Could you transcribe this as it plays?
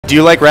Do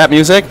you like rap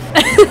music?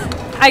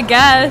 I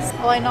guess.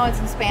 Well, I know it's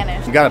in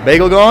Spanish. You got a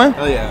bagel going?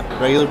 Oh yeah,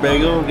 regular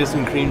bagel, get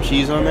some cream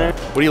cheese on there.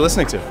 What are you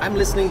listening to? I'm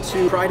listening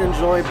to Pride and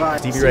Joy by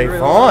Stevie Ray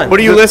Vaughan. What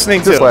are you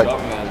listening to?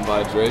 Jumpman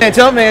by Drake. Hey,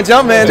 Jumpman.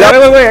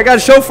 Wait, I got a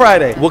show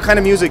Friday. What kind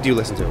of music do you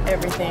listen to?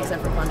 Everything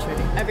except for country.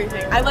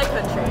 Everything. I like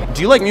country.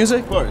 Do you like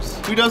music? Of course.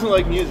 Who doesn't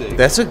like music?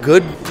 That's a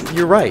good,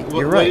 you're right,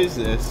 you're What right. is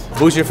this?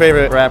 Who's your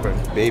favorite rapper?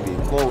 Baby.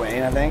 Lil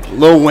Wayne, I think.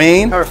 Lil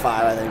Wayne? Number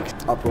 5, I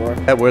think. Uproar.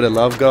 Where the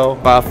love go?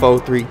 5, 4,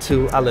 3,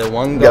 2, I let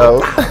one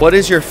go. What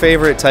is your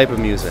favorite type of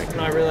music?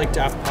 I really like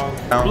Daft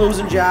Punk. Blues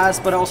and jazz,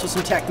 but also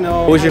some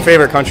techno. Who's your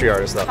favorite country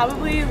artist though?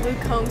 Probably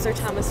Luke Combs or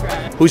Thomas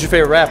Rhett. Who's your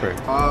favorite rapper?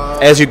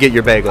 As you get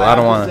your bagel, I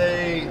don't want to.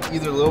 say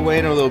either Lil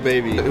Wayne or Lil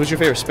Baby. Who's your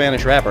favorite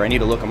Spanish rapper? I need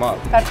to look him up.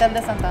 Cartel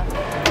de Santa.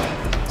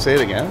 Say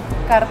it again.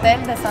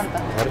 Cartel de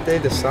Santa. Arte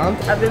de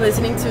Santa? I've been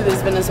listening to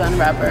this Venezuelan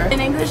rapper.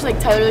 In English, like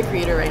Tyler the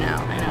Creator right now.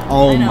 I know.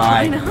 Oh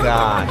my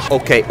gosh.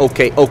 Okay.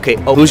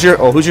 Oh, who's your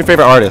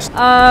favorite artist?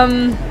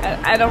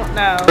 I don't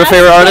know. Your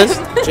favorite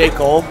artist? J.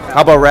 Cole.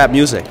 How about rap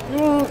music?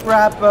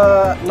 Rap,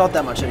 not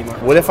that much anymore.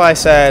 What if I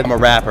said I'm a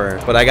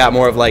rapper, but I got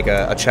more of like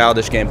a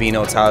Childish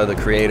Gambino, Tyler the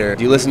Creator?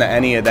 Do you listen to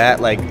any of that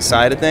like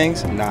side of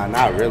things? Nah,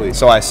 not really.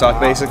 So I suck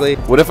basically?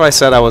 What if I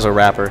said I was a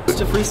rapper? It's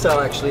a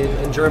freestyle actually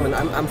in German.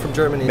 I'm from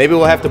Germany. Maybe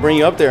we'll have to bring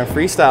you up there and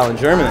freestyle in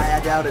German. I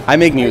doubt it. I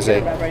make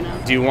music. Rap right now.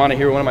 Do you want to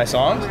hear one of my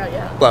songs?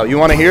 Yeah. Well, you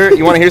want to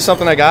hear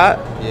something I got?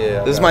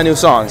 Yeah. This is my new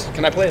songs.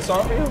 Can I play a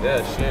song for you?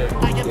 Yeah, shit.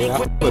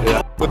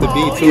 With the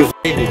beat too.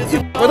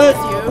 Put it.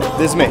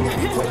 This is me.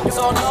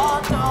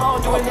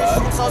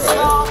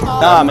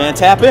 Nah, man,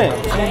 tap in.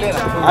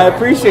 I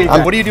appreciate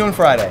that. What are you doing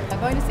Friday? I'm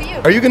going to see you.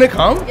 Are you gonna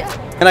come? Yeah.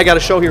 And I got a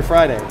show here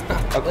Friday.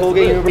 A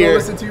Colgate here.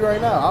 Listen to you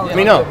right now. Let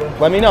me know.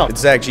 Let me know.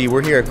 It's Zach G.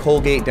 We're here at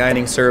Colgate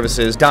Dining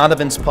Services,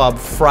 Donovan's Pub,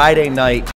 Friday night.